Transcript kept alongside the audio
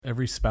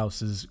every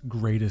spouse's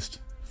greatest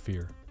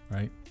fear,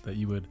 right? That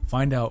you would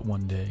find out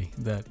one day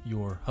that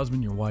your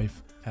husband, your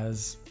wife,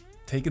 has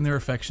taken their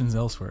affections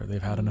elsewhere.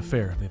 They've had an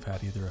affair. They've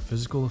had either a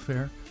physical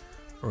affair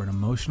or an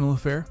emotional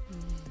affair.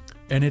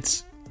 And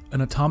it's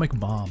an atomic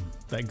bomb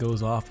that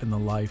goes off in the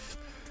life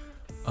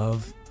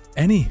of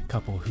any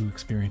couple who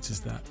experiences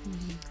that.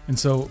 And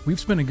so we've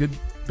spent a good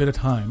bit of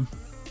time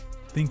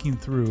thinking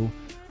through,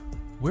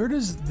 where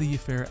does the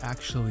affair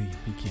actually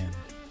begin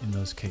in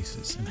those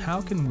cases? And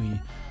how can we,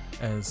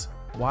 as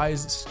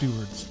wise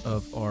stewards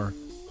of our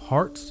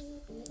hearts,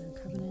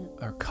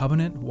 our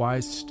covenant,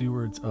 wise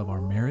stewards of our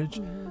marriage,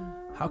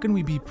 how can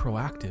we be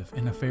proactive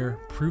in affair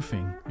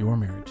proofing your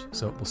marriage?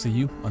 So we'll see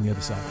you on the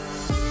other side.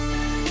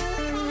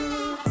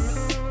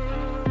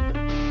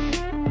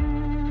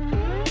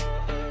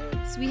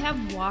 So we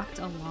have walked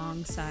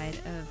alongside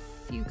of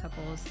few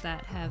couples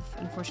that have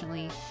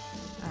unfortunately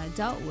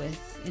dealt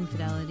with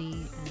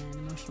infidelity and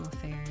emotional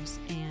affairs,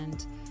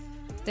 and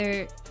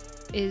there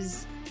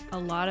is a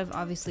lot of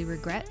obviously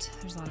regret.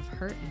 There's a lot of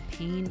hurt and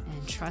pain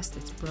and trust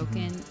that's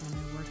broken, and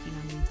they're working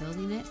on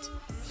rebuilding it.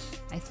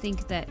 I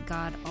think that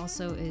God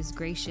also is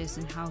gracious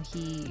in how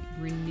he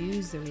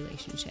renews the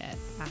relationship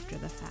after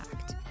the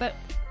fact. But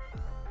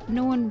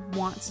no one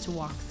wants to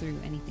walk through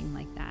anything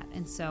like that.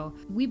 And so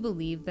we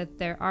believe that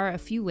there are a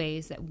few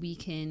ways that we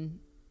can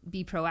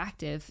be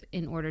proactive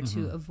in order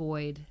to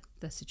avoid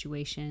the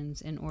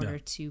situations, in order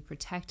to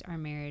protect our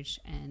marriage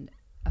and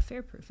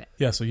affair-proof it.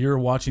 Yeah, so you're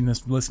watching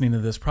this, listening to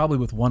this, probably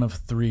with one of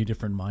three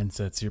different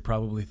mindsets. You're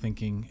probably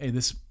thinking, hey,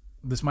 this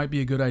might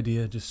be a good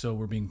idea, just so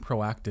we're being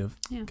proactive.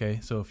 Yeah. Okay,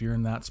 so if you're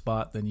in that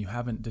spot, then you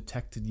haven't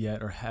detected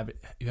yet, or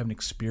you haven't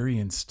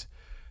experienced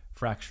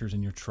fractures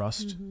in your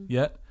trust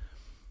yet.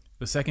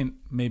 The second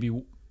maybe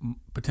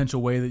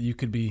potential way that you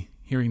could be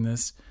hearing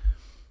this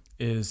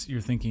is you're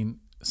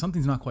thinking,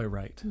 something's not quite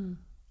right.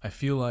 I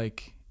feel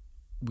like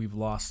we've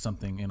lost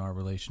something in our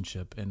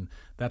relationship, and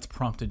that's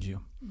prompted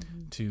you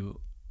to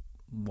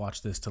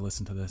watch this, to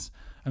listen to this.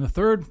 And the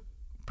third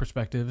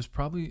perspective is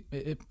probably,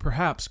 it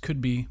perhaps could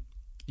be,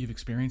 you've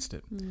experienced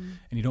it and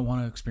you don't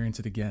want to experience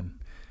it again.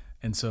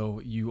 And so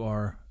you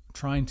are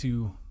trying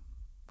to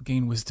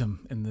gain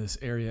wisdom in this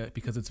area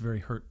because it's very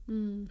hurt.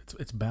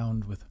 It's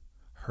bound with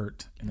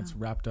hurt, and it's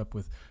wrapped up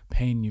with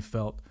pain you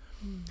felt.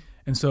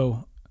 And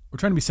so we're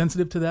trying to be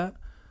sensitive to that.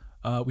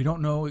 We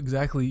don't know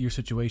exactly your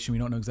situation. We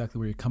don't know exactly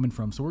where you're coming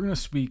from. So we're going to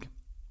speak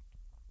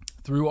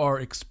through our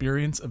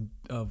experience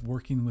of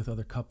working with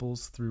other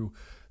couples, through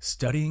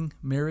studying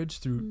marriage,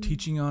 through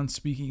teaching on,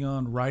 speaking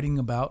on, writing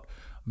about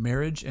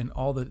marriage and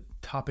all the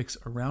topics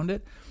around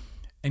it,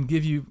 and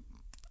give you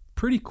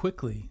pretty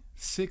quickly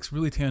 6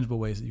 really tangible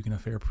ways that you can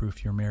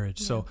affair-proof your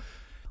marriage. Yeah. So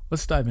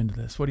let's dive into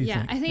this. What do you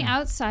think? I think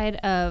outside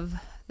of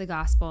the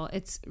gospel,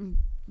 it's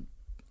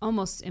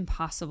almost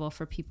impossible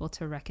for people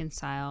to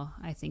reconcile,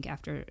 I think,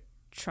 after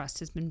trust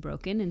has been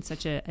broken in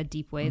such a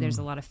deep way. There's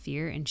a lot of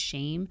fear and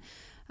shame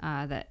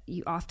that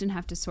you often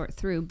have to sort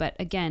through. But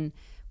again,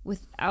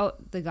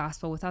 without the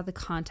gospel, without the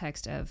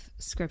context of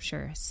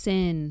scripture,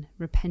 sin,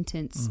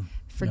 repentance,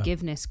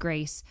 forgiveness,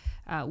 grace,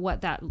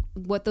 what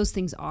those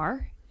things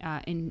are,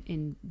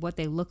 in what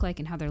they look like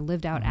and how they're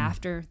lived out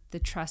after the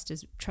trust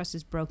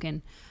is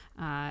broken,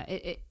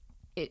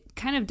 it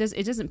kind of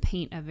doesn't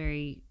paint a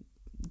very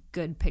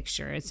good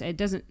picture.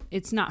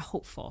 It's not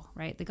hopeful,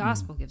 right? The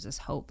gospel gives us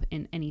hope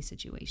in any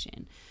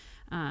situation.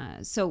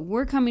 So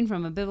we're coming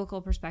from a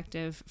biblical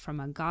perspective, from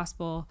a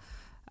gospel,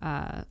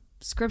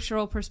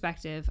 scriptural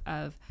perspective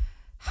of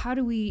how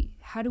do we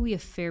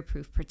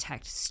affair-proof,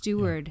 protect,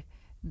 steward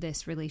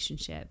this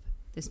relationship,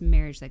 this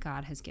marriage that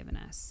God has given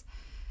us.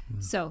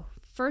 So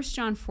 1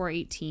 John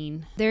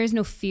 4:18, there is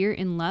no fear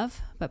in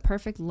love, but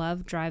perfect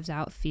love drives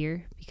out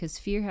fear, because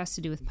fear has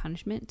to do with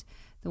punishment.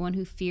 The one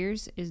who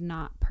fears is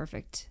not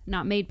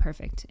made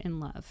perfect in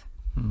love.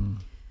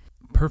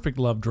 Perfect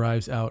love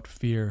drives out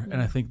fear.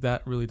 And I think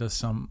that really does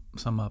sum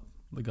up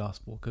the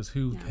gospel, because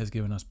who has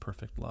given us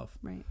perfect love?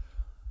 Right.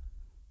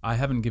 I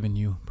haven't given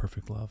you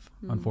perfect love,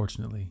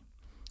 unfortunately.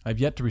 I've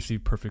yet to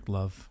receive perfect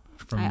love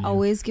from you. I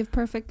always give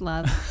perfect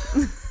love.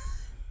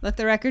 Let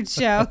the record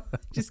show.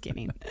 Just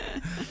kidding.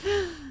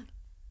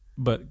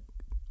 But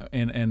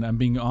and I'm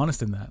being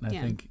honest in that. And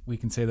I think we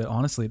can say that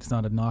honestly. It's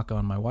not a knock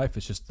on my wife.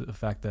 It's just the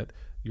fact that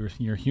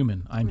you're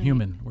human. I'm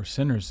human. We're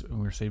sinners, and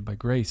we're saved by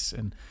grace.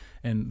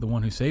 And the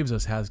one who saves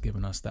us has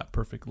given us that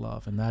perfect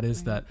love. And that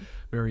is that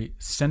very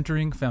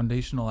centering,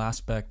 foundational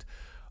aspect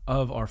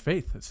of our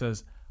faith. It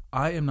says,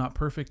 I am not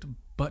perfect,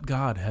 but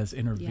God has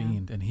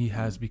intervened, and he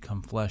has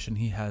become flesh, and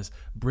he has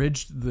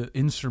bridged the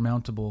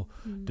insurmountable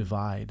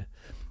divide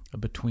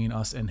between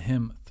us and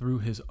him through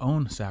his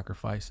own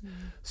sacrifice,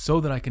 so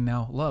that I can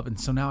now love. And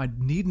so now I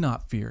need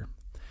not fear.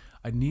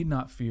 I need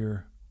not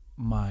fear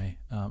my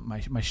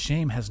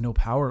shame has no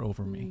power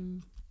over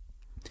me.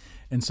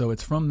 And so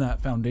it's from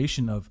that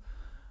foundation of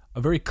a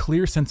very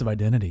clear sense of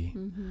identity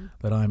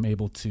that I'm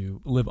able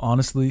to live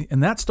honestly.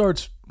 And that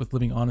starts with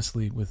living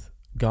honestly with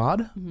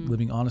God,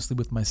 living honestly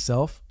with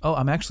myself. Oh,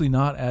 I'm actually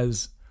not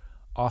as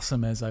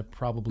awesome as I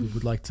probably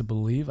would like to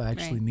believe. I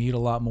actually need a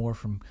lot more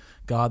from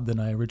God than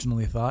I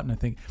originally thought. And I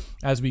think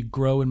as we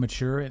grow and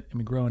mature and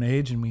we grow in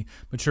age and we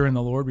mature in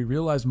the Lord, we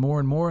realize more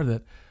and more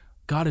that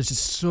God is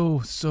just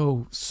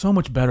so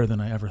much better than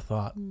I ever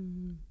thought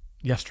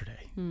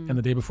yesterday and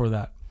the day before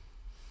that.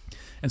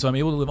 And so I'm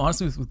able to live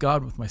honestly with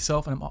God, with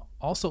myself, and I'm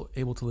also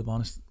able to live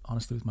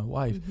honestly with my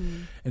wife.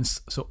 And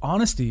so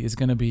honesty is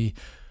going to be,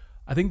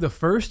 I think, the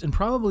first and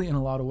probably in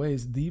a lot of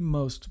ways the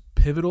most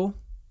pivotal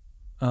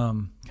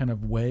kind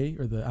of way,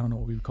 or I don't know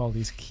what we would call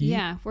these, key.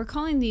 Yeah, we're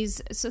calling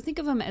these, so think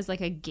of them as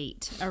like a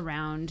gate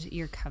around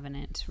your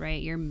covenant,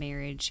 right? Your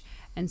marriage.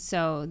 And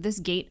so this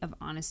gate of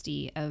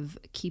honesty, of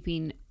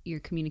keeping your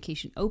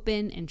communication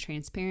open and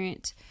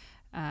transparent,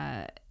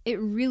 it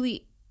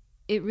really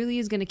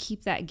is going to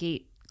keep that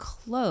gate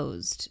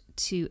closed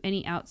to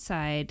any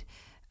outside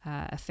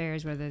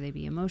affairs, whether they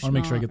be emotional. I want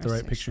to make sure I get the right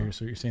sexual. picture here.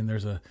 So you're saying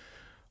there's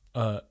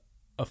a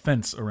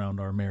fence around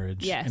our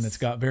marriage, yes, and it's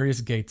got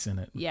various gates in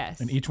it. Yes,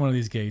 and each one of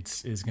these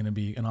gates is going to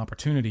be an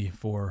opportunity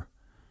for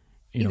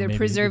either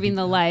preserving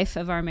the life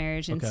of our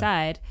marriage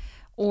inside,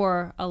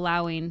 or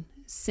allowing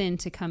sin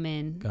to come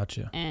in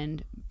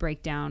and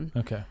break down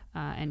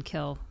and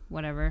kill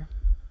whatever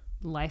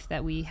life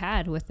that we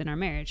had within our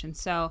marriage. And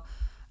so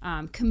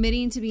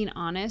committing to being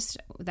honest,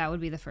 that would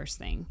be the first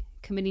thing.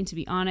 Committing to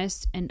be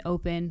honest and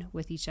open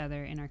with each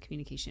other in our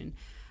communication.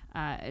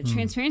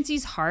 Transparency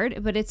is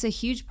hard, but it's a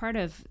huge part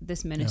of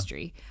this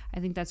ministry. I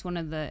think that's one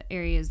of the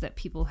areas that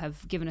people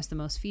have given us the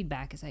most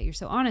feedback, is that you're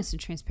so honest and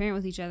transparent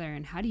with each other.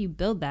 And how do you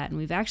build that? And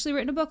we've actually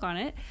written a book on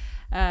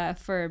it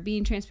for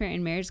being transparent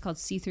in marriage. It's called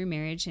See Through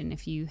Marriage. And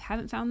if you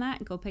haven't found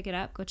that, go pick it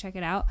up, go check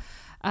it out.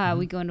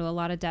 We go into a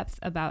lot of depth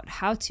about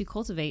how to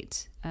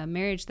cultivate a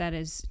marriage that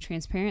is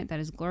transparent, that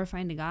is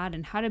glorifying to God,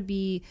 and how to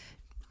be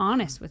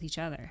honest with each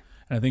other.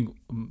 And I think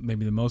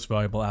maybe the most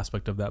valuable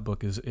aspect of that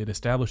book is it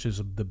establishes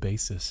the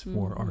basis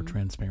for our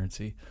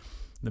transparency.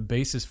 The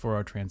basis for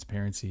our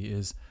transparency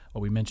is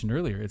what we mentioned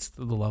earlier. It's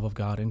the love of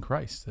God in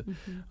Christ.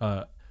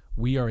 That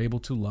we are able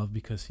to love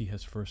because he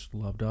has first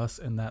loved us.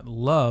 And that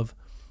love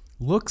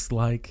looks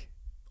like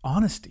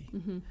honesty.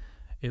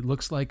 It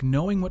looks like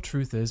knowing what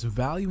truth is,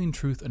 valuing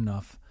truth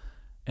enough,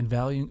 and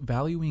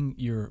valuing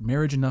your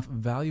marriage enough,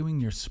 valuing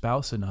your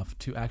spouse enough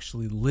to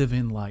actually live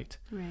in light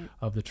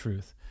of the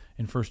truth.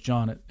 In 1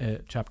 John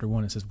chapter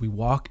 1, it says, we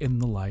walk in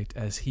the light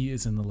as he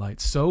is in the light,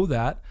 so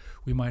that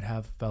we might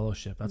have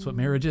fellowship. That's what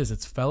marriage is.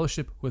 It's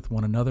fellowship with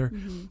one another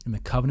in the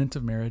covenant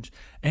of marriage,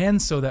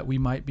 and so that we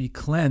might be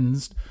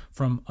cleansed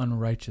from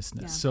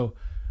unrighteousness. So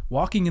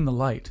walking in the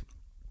light,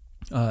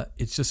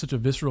 it's just such a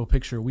visceral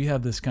picture. We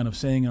have this kind of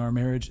saying in our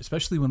marriage,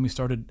 especially when we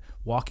started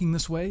walking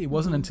this way. It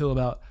wasn't until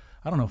about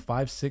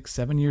 5, 6,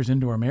 7 years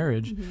into our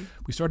marriage,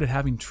 we started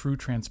having true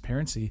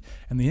transparency.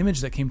 And the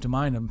image that came to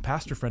mind, a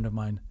pastor friend of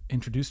mine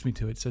introduced me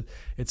to it, said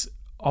it's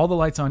all the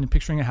lights on, you're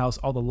picturing a house,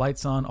 all the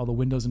lights on, all the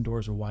windows and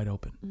doors are wide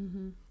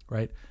open,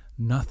 right?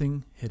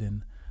 Nothing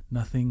hidden,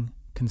 nothing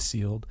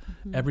concealed.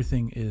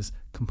 Everything is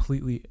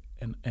completely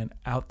and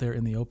out there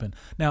in the open.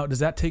 Now, does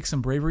that take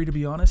some bravery, to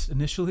be honest,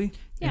 initially?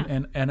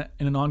 And in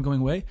an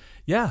ongoing way?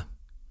 Yeah.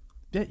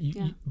 But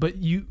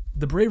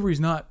the bravery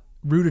is not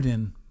rooted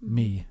in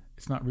me.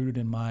 It's not rooted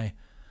in my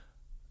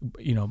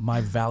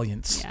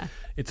valiance.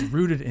 It's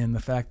rooted in the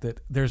fact that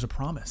there's a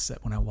promise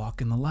that when I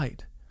walk in the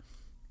light,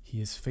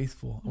 he is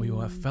faithful. We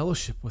will have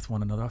fellowship with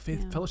one another,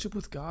 fellowship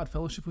with God,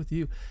 fellowship with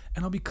you,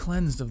 and I'll be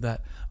cleansed of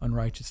that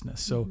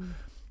unrighteousness. So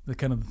the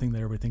kind of the thing that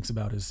everybody thinks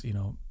about is,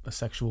 a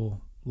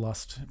sexual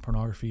lust,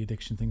 pornography,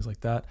 addiction, things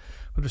like that.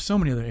 But there's so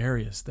many other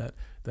areas that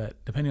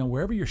depending on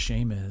wherever your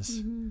shame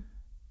is,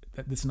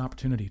 that it's an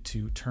opportunity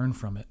to turn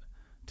from it,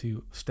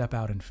 to step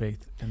out in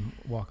faith and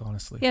walk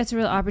honestly. Yeah, it's a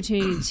real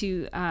opportunity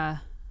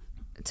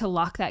to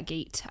lock that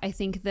gate. I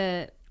think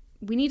that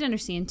we need to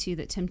understand too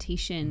that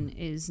temptation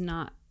is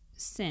not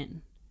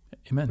sin.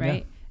 Amen.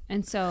 Right? Yeah.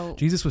 And so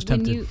Jesus was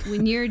tempted.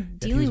 When you're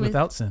dealing with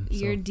without sin,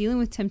 you're dealing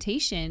with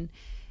temptation,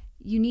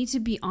 you need to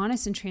be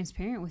honest and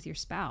transparent with your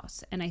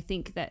spouse. And I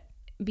think that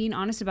being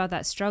honest about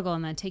that struggle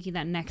and then taking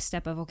that next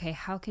step of, okay,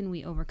 how can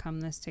we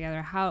overcome this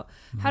together? How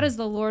does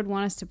the Lord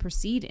want us to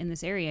proceed in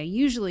this area?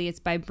 Usually it's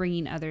by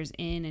bringing others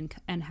in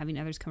and having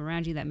others come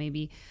around you that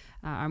maybe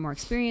are more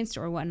experienced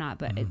or whatnot.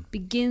 But it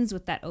begins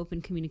with that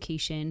open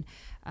communication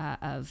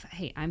of,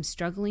 hey, I'm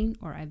struggling,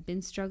 or I've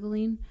been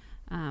struggling.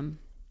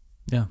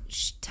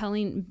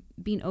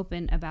 Being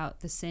open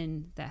about the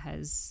sin that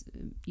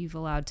you've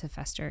allowed to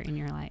fester in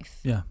your life.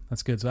 Yeah,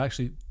 that's good. So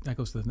actually that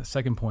goes to the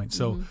second point.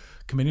 So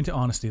committing to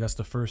honesty, that's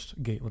the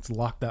first gate. Let's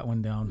lock that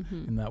one down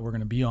in that we're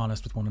going to be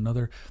honest with one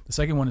another. The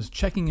second one is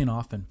checking in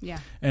often. Yeah.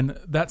 And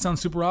that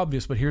sounds super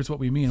obvious, but here's what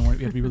we mean. And we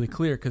have to be really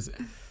clear, because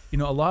a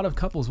lot of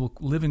couples will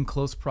live in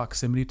close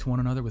proximity to one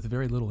another with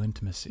very little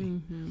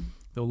intimacy.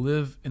 They'll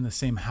live in the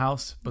same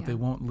house, but they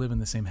won't live in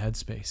the same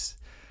headspace.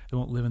 They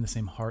won't live in the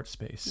same heart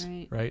space,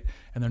 right?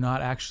 And they're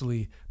not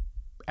actually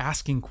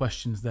asking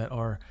questions that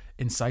are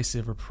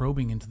incisive or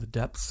probing into the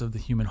depths of the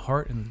human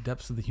heart and the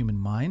depths of the human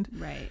mind.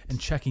 Right. And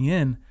checking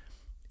in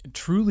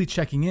truly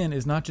checking in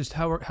is not just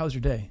how's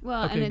your day.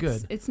 Well, okay, and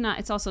good.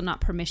 It's also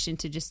not permission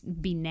to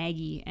just be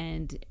naggy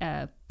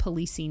and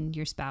policing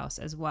your spouse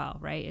as well,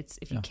 right? It's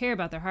if you care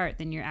about their heart,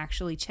 then you're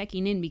actually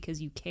checking in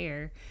because you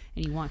care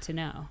and you want to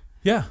know.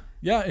 Yeah,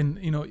 and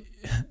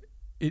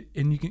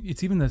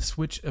it's even the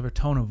switch of a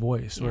tone of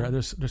voice where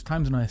there's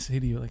times when I say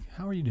to you, like,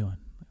 how are you doing?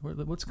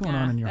 What's going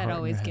on in your heart? That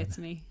always gets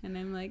me. And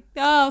I'm like,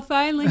 oh,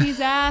 finally he's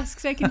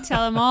asked. I can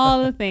tell him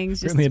all the things.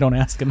 Just Certainly don't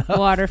ask enough.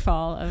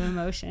 Waterfall of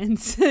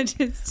emotions.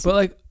 But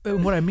like,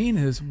 what I mean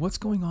is, what's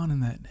going on in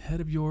that head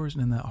of yours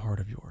and in that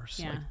heart of yours?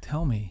 Yeah. Like,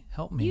 tell me,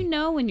 help me. You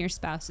know when your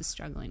spouse is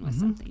struggling with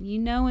something. You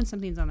know when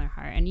something's on their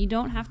heart. And you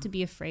don't have to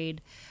be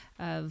afraid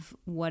of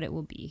what it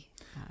will be.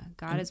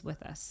 God is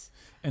with us.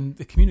 And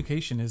the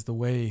communication is the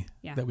way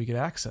that we get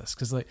access.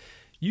 Because like,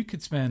 you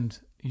could spend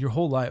your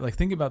whole life, like,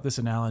 think about this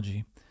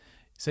analogy.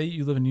 Say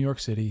you live in New York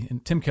City,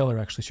 and Tim Keller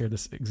actually shared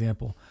this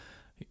example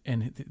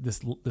and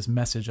this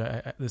message,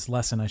 this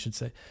lesson, I should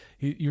say.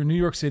 You're in New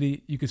York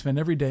City. You could spend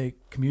every day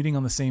commuting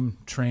on the same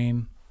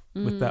train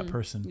with that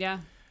person.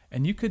 Yeah.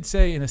 And you could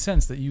say, in a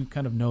sense, that you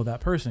kind of know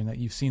that person, that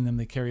you've seen them.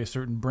 They carry a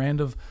certain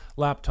brand of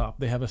laptop.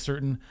 They have a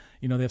certain,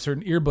 they have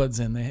certain earbuds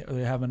in.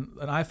 They have an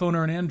iPhone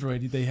or an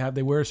Android.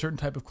 They wear a certain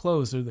type of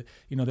clothes. Or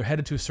they're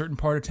headed to a certain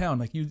part of town.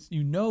 Like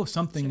you know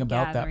something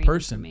about that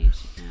person,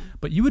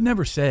 but you would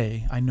never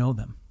say, "I know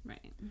them."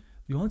 Right.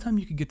 The only time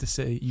you could get to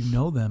say you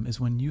know them is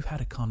when you've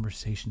had a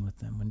conversation with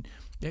them.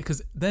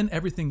 Because then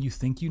everything you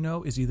think you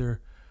know is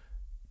either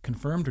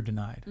confirmed or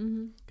denied.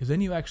 Because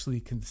then you actually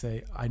can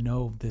say, "I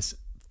know this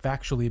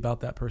factually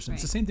about that person." Right.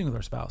 It's the same thing with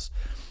our spouse,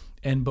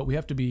 but we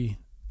have to be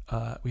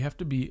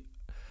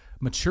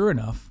mature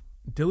enough,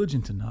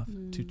 diligent enough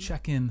to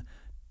check in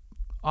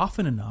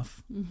often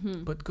enough,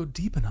 but go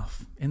deep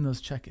enough in those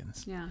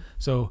check-ins. Yeah.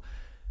 So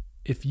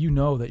if you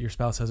know that your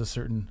spouse has a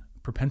certain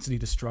propensity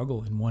to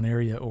struggle in one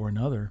area or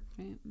another,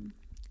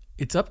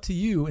 it's up to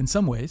you in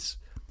some ways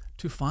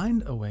to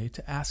find a way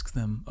to ask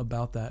them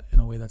about that in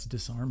a way that's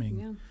disarming.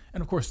 Yeah.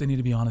 And of course, they need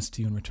to be honest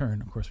to you in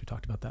return. Of course, we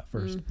talked about that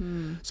first.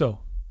 So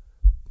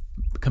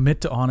commit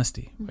to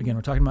honesty. Again,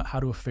 we're talking about how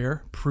to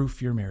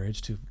affair-proof your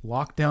marriage, to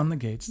lock down the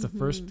gates. The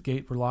first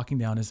gate we're locking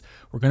down is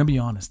we're going to be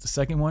honest. The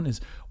second one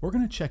is we're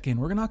going to check in.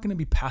 We're not going to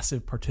be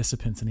passive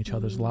participants in each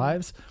other's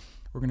lives.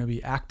 We're going to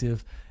be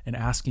active and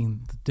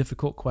asking the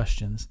difficult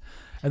questions.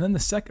 And then the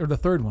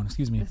third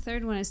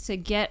one is to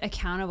get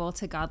accountable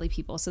to godly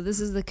people. So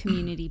this is the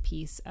community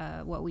piece,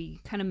 what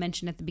we kind of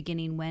mentioned at the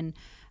beginning when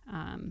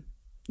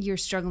you're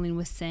struggling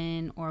with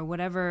sin or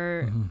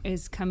whatever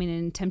is coming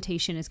in,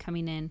 temptation is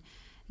coming in.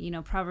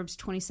 Proverbs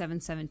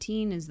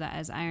 27:17 is that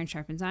as iron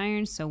sharpens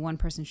iron, so one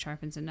person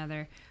sharpens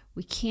another.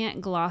 We can't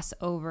gloss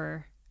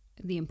over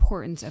the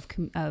importance of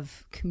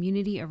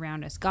community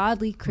around us,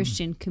 godly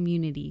Christian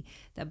community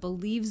that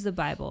believes the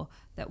Bible,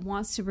 that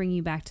wants to bring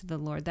you back to the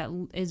Lord, that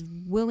is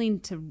willing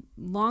to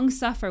long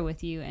suffer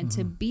with you and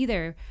to be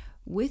there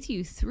with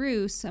you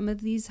through some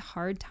of these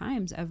hard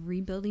times of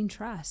rebuilding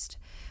trust.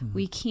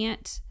 We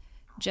can't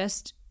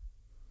just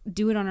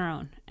do it on our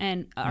own.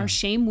 And our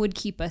shame would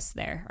keep us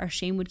there. Our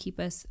shame would keep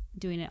us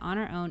doing it on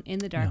our own in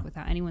the dark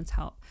without anyone's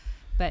help.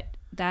 But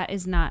that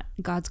is not,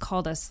 God's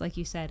called us, like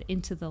you said,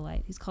 into the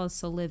light. He's called us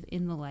to live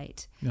in the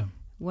light. Yeah.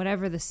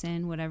 Whatever the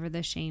sin, whatever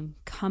the shame,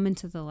 come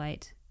into the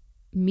light,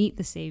 meet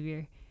the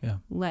Savior. Yeah.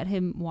 Let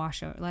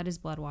his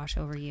blood wash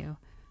over you.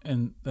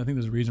 And I think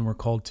there's a reason we're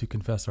called to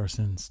confess our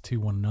sins to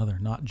one another,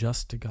 not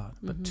just to God,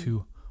 but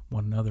to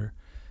one another.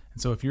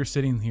 And so if you're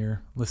sitting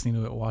here listening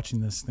to it, watching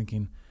this,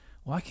 thinking,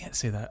 well, I can't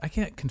say that. I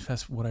can't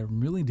confess what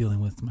I'm really dealing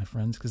with to my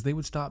friends because they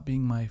would stop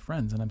being my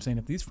friends. And I'm saying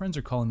if these friends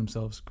are calling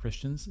themselves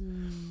Christians,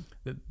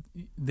 that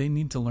they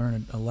need to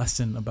learn a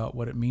lesson about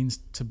what it means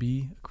to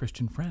be a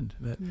Christian friend,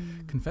 that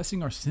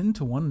confessing our sin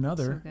to one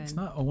another, it's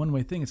not a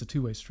one-way thing, it's a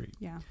two-way street.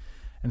 Yeah.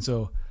 And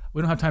so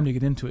we don't have time to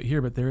get into it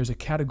here, but there is a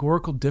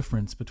categorical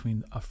difference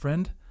between a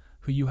friend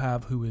who you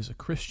have who is a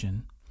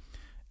Christian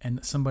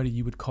and somebody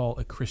you would call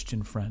a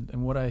Christian friend.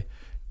 And what I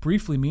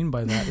briefly mean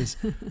by that is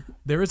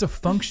there is a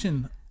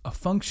functional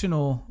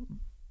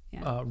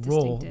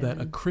role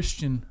that a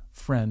Christian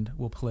friend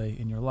will play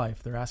in your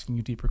life. They're asking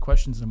you deeper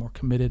questions and more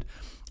committed,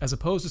 as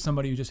opposed to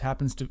somebody who just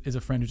is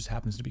a friend who just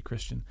happens to be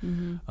Christian.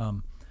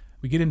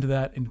 We get into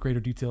that in greater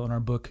detail in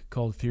our book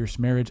called Fierce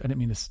Marriage. I didn't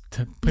mean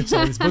to pitch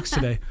all these books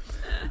today,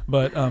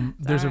 but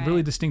there's a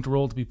really distinct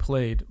role to be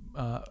played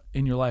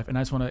in your life. And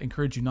I just want to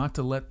encourage you not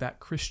to let that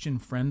Christian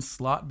friend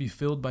slot be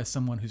filled by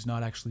someone who's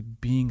not actually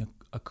being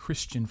a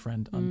Christian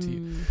friend unto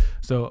you.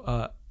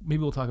 So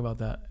maybe we'll talk about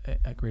that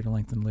at greater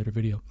length in a later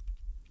video.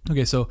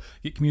 Okay, so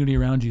get community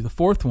around you. The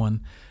fourth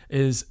one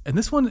is, and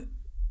this one,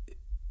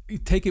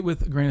 take it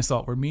with a grain of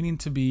salt. We're meaning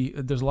to be,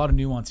 there's a lot of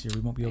nuance here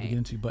we won't be able to get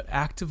into, but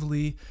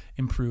actively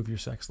improve your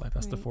sex life.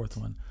 That's the fourth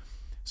one.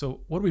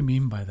 So what do we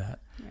mean by that?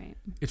 Right.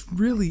 It's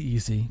really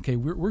easy. Okay,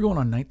 we're going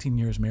on 19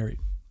 years married.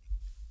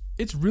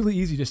 It's really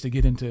easy just to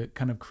get into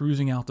kind of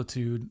cruising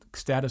altitude,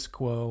 status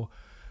quo,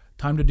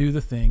 time to do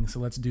the thing, so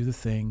let's do the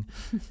thing.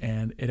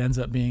 And it ends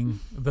up being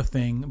the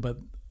thing, but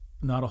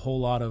not a whole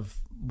lot of,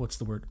 what's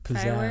the word?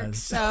 Pizzazz.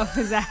 Fireworks. Oh,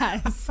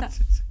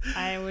 pizzazz.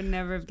 I would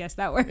never have guessed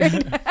that word.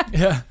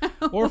 Yeah.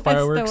 Or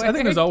fireworks. I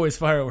think there's always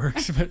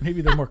fireworks, but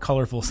maybe they're more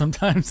colorful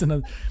sometimes they're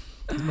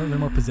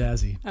more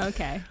pizzazzy.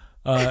 Okay.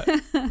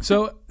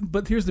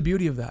 But here's the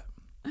beauty of that.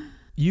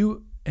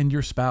 You and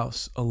your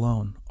spouse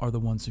alone are the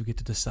ones who get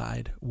to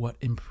decide what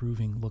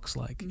improving looks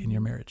like in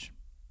your marriage.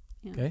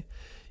 Yeah. Okay?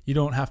 You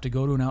don't have to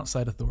go to an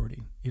outside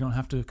authority. You don't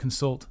have to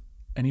consult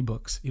any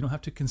books. You don't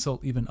have to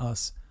consult even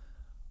us.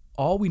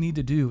 All we need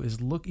to do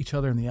is look each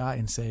other in the eye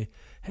and say,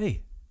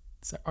 hey,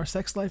 our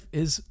sex life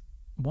is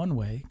one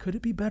way. Could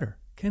it be better?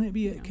 Can it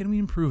be? Yeah. Can we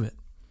improve it?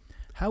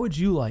 How would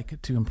you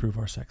like to improve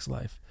our sex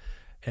life?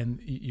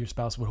 And your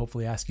spouse would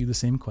hopefully ask you the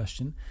same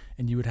question,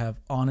 and you would have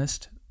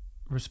honest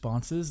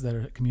responses that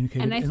are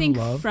communicated in love. And I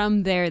think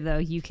from there, though,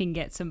 you can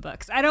get some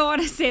books. I don't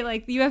want to say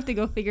like you have to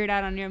go figure it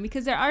out on your own,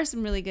 because there are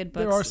some really good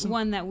books. There are some,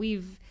 one that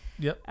we've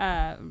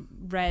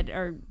read,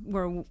 or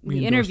where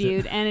we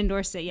interviewed and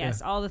endorsed it.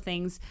 Yes, all the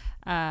things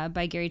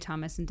by Gary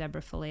Thomas and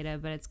Deborah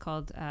Fileta, but it's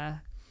called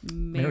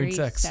Married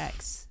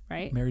Sex,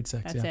 right? Married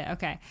Sex. That's it.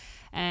 Okay.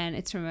 And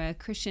it's from a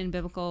Christian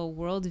biblical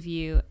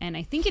worldview. And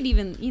I think it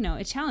even,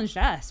 it challenged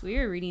us. We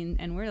were reading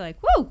and we're like,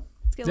 whoa,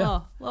 let's get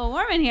a little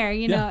warm in here,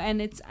 know,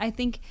 and I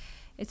think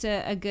it's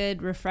a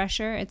good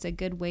refresher. It's a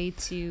good way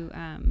to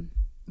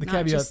the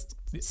not just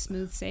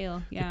smooth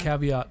sail. Yeah. The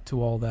caveat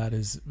to all that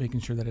is making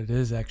sure that it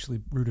is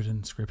actually rooted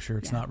in Scripture.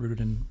 It's not rooted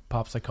in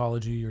pop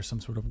psychology or some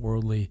sort of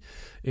worldly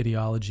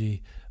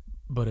ideology,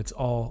 but it's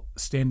all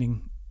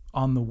standing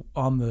on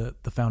the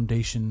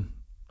foundation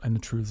and the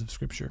truths of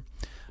Scripture.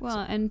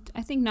 Well, and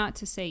I think not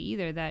to say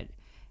either that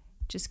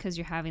just because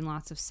you're having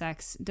lots of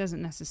sex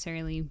doesn't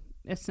necessarily,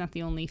 it's not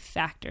the only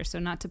factor. So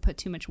not to put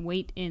too much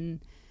weight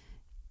in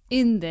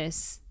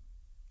this.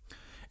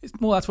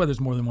 Well, that's why there's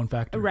more than one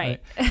factor.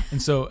 Right.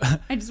 And so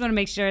I just want to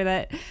make sure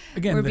that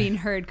we're being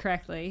heard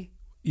correctly.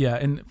 Yeah.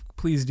 And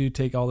please do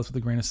take all this with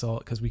a grain of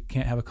salt, because we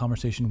can't have a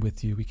conversation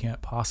with you. We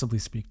can't possibly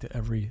speak to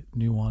every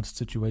nuanced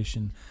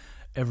situation,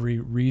 every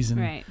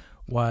reason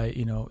why,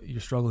 you're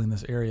struggling in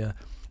this area.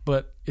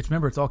 But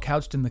remember, it's all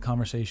couched in the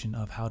conversation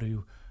of how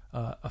to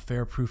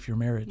affair-proof your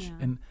marriage. Yeah.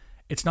 And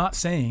it's not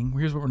saying,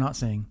 here's what we're not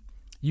saying,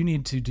 you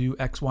need to do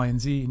X, Y, and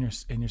Z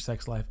in your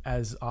sex life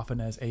as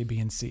often as A, B,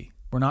 and C.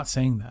 We're not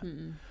saying that.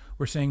 Mm-mm.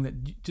 We're saying that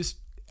you just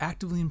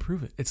actively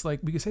improve it. It's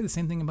like we could say the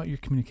same thing about your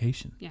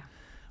communication. Yeah.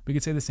 We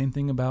could say the same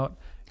thing about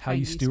how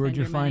you steward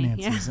your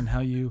finances and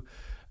how you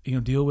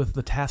deal with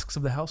the tasks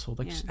of the household.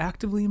 Like just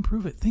actively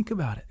improve it. Think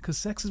about it. Because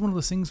sex is one of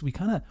those things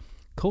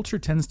culture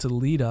tends to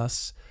lead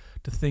us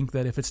to think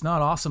that if it's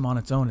not awesome on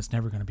its own, it's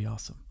never going to be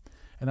awesome.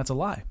 And that's a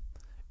lie.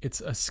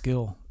 It's a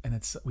skill, and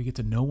we get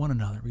to know one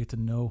another. We get to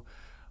know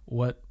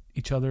what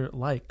each other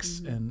likes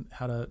and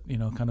how to, I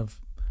don't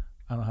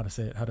know how to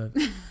say it,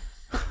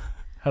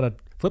 how to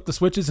flip the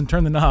switches and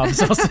turn the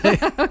knobs, I'll say.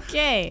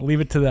 Okay.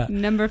 Leave it to that.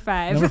 Number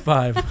 5.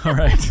 All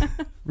right.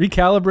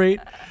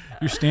 Recalibrate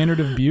your standard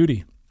of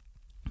beauty.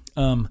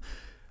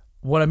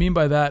 What I mean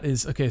by that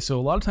is, so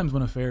a lot of times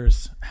when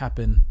affairs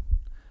happen,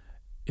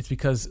 it's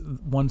because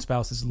one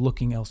spouse is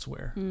looking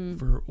elsewhere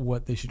for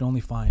what they should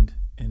only find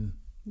in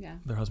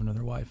their husband or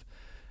their wife.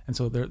 And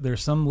so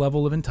there's some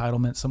level of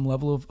entitlement, some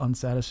level of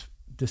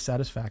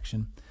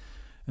dissatisfaction.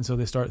 And so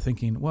they start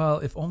thinking, well,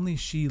 if only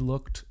she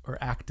looked or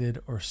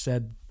acted or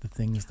said the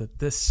things that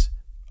this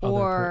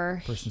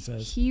other person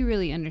says. He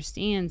really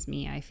understands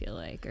me, I feel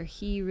like, or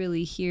he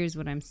really hears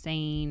what I'm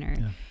saying, or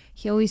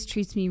he always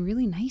treats me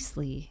really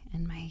nicely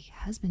and my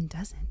husband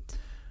doesn't.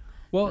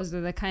 Well, those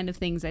are the kind of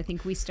things I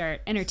think we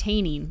start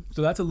entertaining.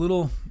 So that's a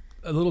little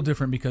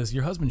different, because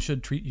your husband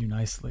should treat you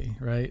nicely,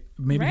 right?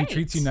 Maybe he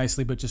treats you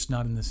nicely, but just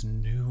not in this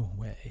new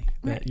way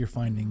that you're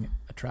finding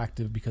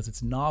attractive because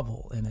it's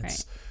novel and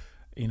it's,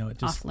 it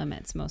just off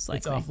limits, most likely.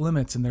 It's off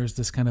limits, and there's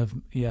this kind of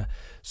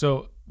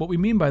So what we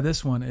mean by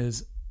this one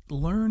is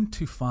learn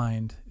to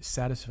find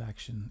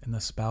satisfaction in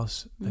the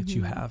spouse that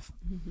you have,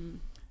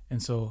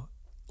 and so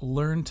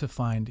learn to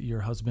find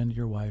your husband,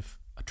 your wife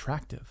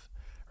attractive.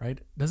 Right?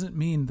 Doesn't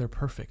mean they're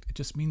perfect. It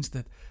just means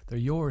that they're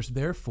yours.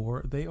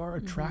 Therefore, they are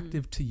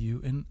attractive to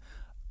you in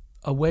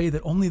a way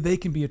that only they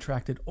can be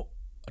attractive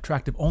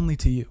only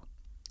to you.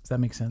 Does that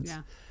make sense?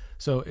 Yeah.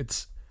 So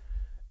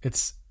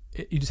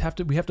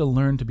we have to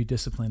learn to be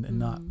disciplined and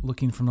not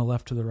looking from the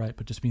left to the right,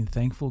 but just being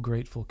thankful,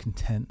 grateful,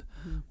 content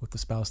with the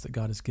spouse that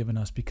God has given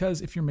us.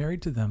 Because if you're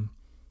married to them,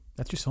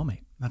 that's your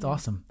soulmate. That's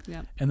awesome.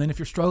 Yeah. And then if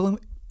you're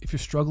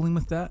struggling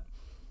with that,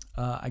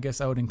 I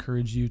guess I would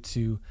encourage you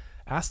to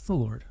ask the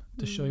Lord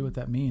to show you what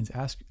that means.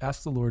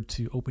 Ask the Lord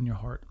to open your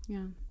heart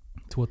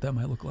to what that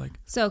might look like.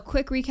 So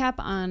quick recap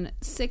on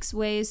 6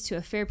 ways to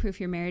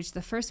affair-proof your marriage.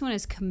 The first one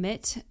is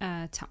commit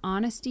to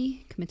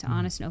honesty. Commit to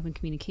honest and open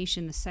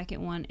communication. The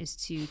second one is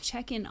to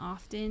check in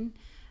often,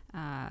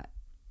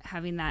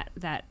 having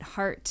that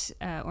heart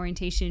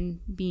orientation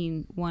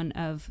being one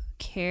of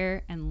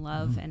care and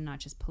love and not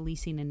just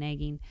policing and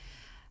nagging.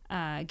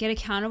 Get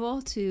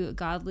accountable to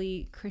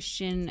godly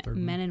Christian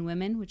men and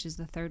women, which is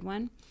the third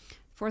one.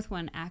 Fourth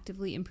one,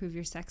 actively improve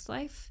your sex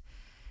life.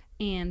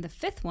 And the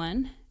fifth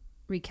one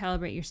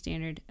recalibrate your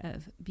standard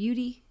of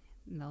beauty.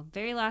 And the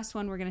very last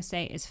one we're going to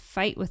say is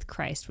fight with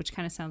Christ, which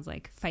kind of sounds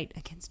like fight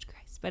against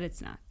Christ, but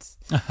it's not.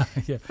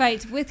 Yeah.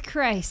 Fight with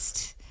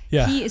Christ.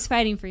 Yeah. He is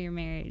fighting for your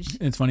marriage.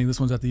 It's funny, this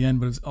one's at the end,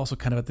 but it's also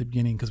kind of at the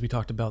beginning, because we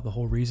talked about the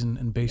whole reason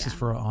and basis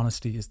for our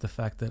honesty is the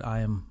fact that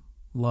I am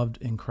loved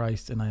in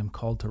Christ and I am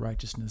called to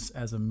righteousness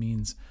as a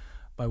means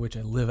by which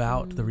I live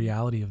out the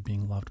reality of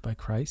being loved by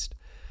Christ.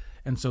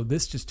 And so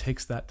this just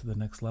takes that to the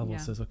next level.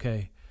 It says,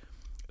 okay,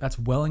 that's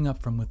welling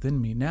up from within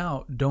me.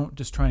 Now, don't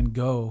just try and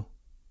go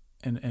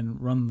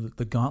and run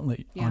the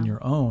gauntlet on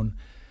your own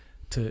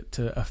to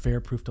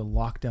affair proof, to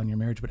lock down your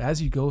marriage. But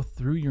as you go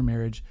through your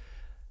marriage,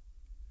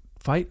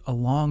 fight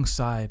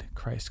alongside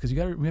Christ, because we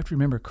have to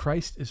remember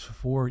Christ is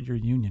for your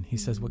union. He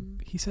says what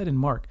he said in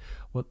Mark,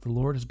 what the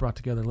Lord has brought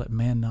together, let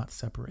man not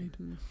separate.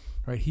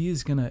 Right? He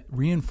is going to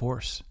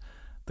reinforce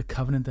the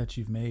covenant that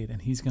you've made,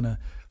 and he's going to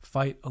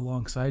fight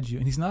alongside you.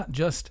 And he's not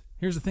just,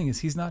 here's the thing, is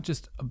he's not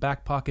just a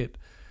back pocket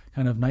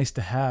kind of nice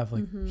to have.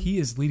 Like he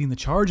is leading the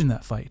charge in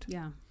that fight.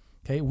 Yeah.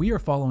 Okay, we are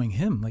following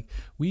him. Like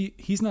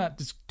he's not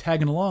just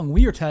tagging along.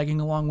 We are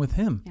tagging along with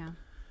him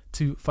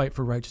to fight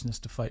for righteousness,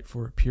 to fight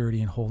for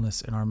purity and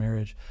wholeness in our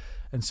marriage.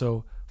 And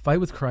so fight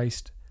with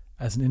Christ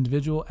as an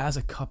individual, as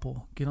a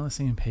couple. Get on the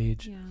same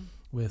page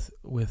with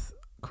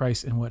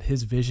Christ and what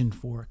his vision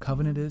for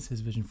covenant is,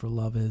 his vision for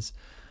love is,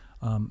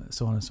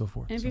 so on and so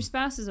forth. And if your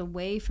spouse is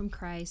away from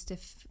Christ,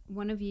 if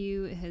one of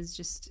you has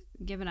just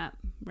given up,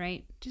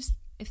 right? Just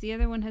if the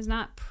other one has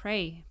not,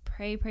 pray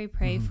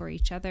for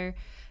each other.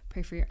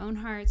 Pray for your own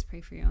hearts,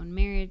 pray for your own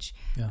marriage,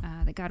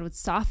 that God would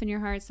soften your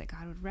hearts, that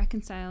God would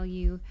reconcile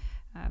you.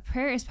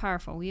 Prayer is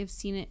powerful. We have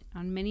seen it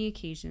on many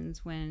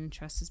occasions when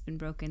trust has been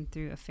broken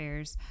through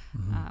affairs,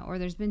 or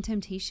there's been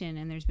temptation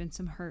and there's been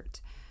some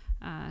hurt.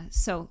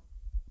 So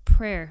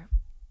prayer,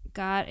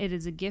 God, it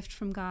is a gift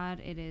from God.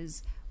 It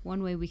is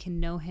one way we can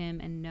know him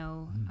and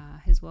know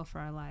his will for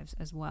our lives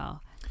as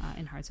well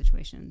in hard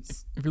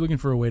situations. If you're looking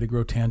for a way to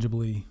grow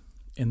tangibly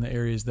in the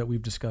areas that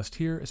we've discussed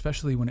here,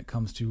 especially when it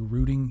comes to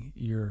rooting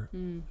your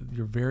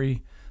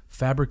very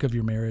fabric of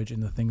your marriage in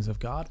the things of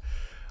God,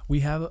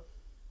 we have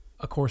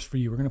a course for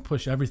you. We're going to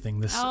push everything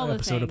this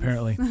episode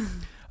apparently,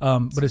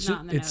 but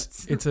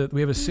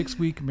we have a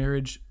 6-week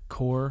marriage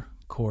core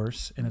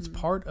course, and it's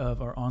part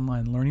of our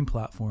online learning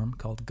platform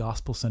called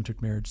Gospel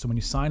Centered Marriage. So when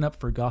you sign up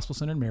for Gospel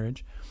Centered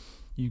Marriage,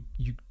 you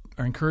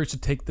are encouraged to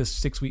take this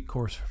 6-week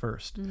course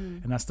first,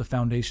 and that's the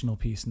foundational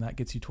piece, and that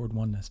gets you toward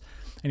oneness.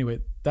 Anyway,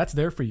 that's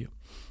there for you,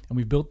 and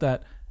we built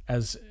that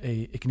as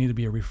it can either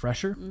be a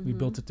refresher. We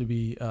built it to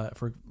be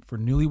for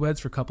newlyweds,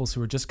 for couples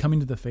who are just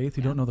coming to the faith,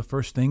 who don't know the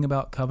first thing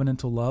about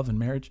covenantal love and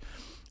marriage,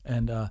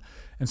 and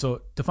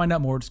so to find out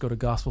more, just go to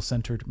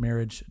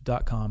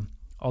gospelcenteredmarriage.com.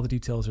 All the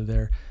details are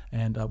there,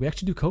 and we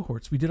actually do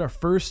cohorts. We did our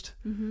first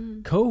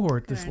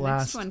cohort this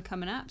last one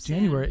coming up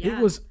January.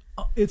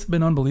 It's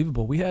been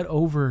unbelievable. We had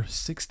over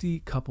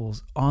 60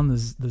 couples on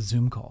the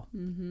Zoom call.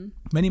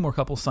 Many more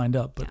couples signed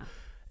up, but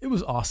it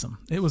was awesome.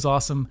 It was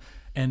awesome,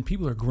 and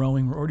people are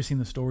growing. We're already seeing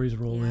the stories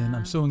roll in.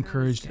 I'm so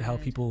encouraged at how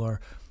people are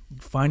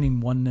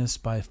finding oneness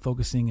by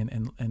focusing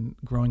and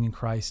growing in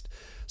Christ.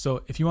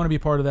 So if you want to be a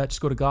part of that,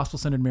 just go to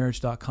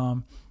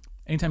gospelcenteredmarriage.com.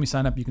 Anytime you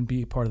sign up, you can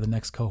be a part of the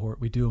next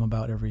cohort. We do them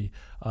about every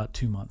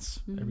 2 months,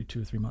 every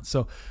 2 or 3 months.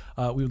 So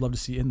we would love to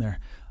see you in there.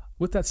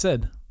 With that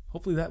said,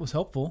 hopefully that was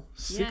helpful.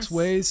 6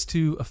 ways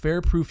to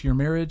affair-proof your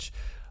marriage.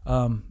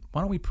 Why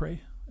don't we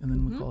pray, and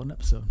then we'll call it an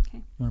episode. Okay.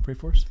 You want to pray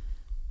for us?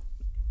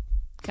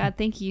 God,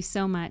 thank you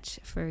so much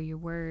for your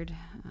word,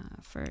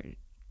 for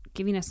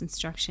giving us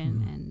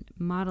instruction and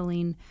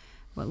modeling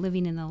what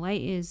living in the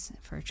light is,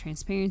 for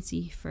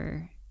transparency,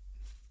 for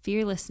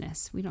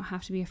fearlessness. We don't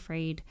have to be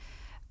afraid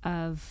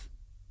of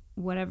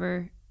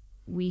whatever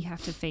we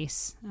have to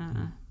face,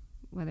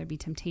 whether it be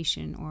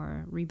temptation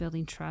or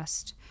rebuilding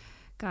trust.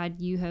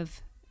 God, you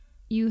have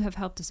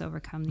helped us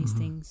overcome these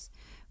things.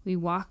 We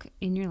walk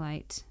in your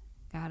light.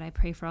 God, I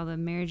pray for all the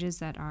marriages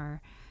that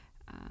are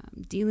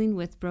dealing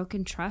with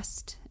broken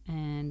trust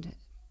and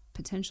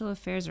potential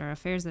affairs or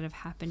affairs that have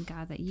happened,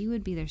 God, that you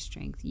would be their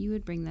strength. You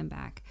would bring them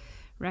back,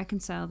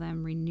 reconcile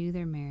them, renew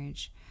their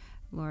marriage.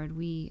 Lord,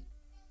 we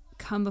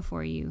come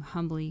before you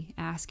humbly,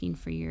 asking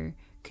for your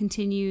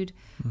continued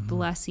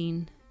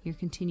blessing, your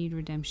continued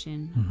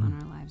redemption on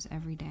our lives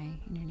every day.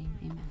 In your name,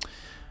 amen.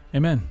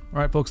 Amen. All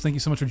right, folks, thank you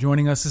so much for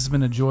joining us. This has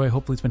been a joy.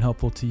 Hopefully it's been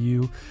helpful to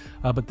you.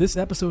 But this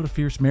episode of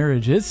Fierce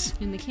Marriage is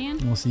in the can.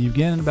 And we'll see you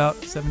again in about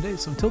 7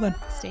 days. So until then,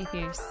 stay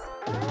fierce.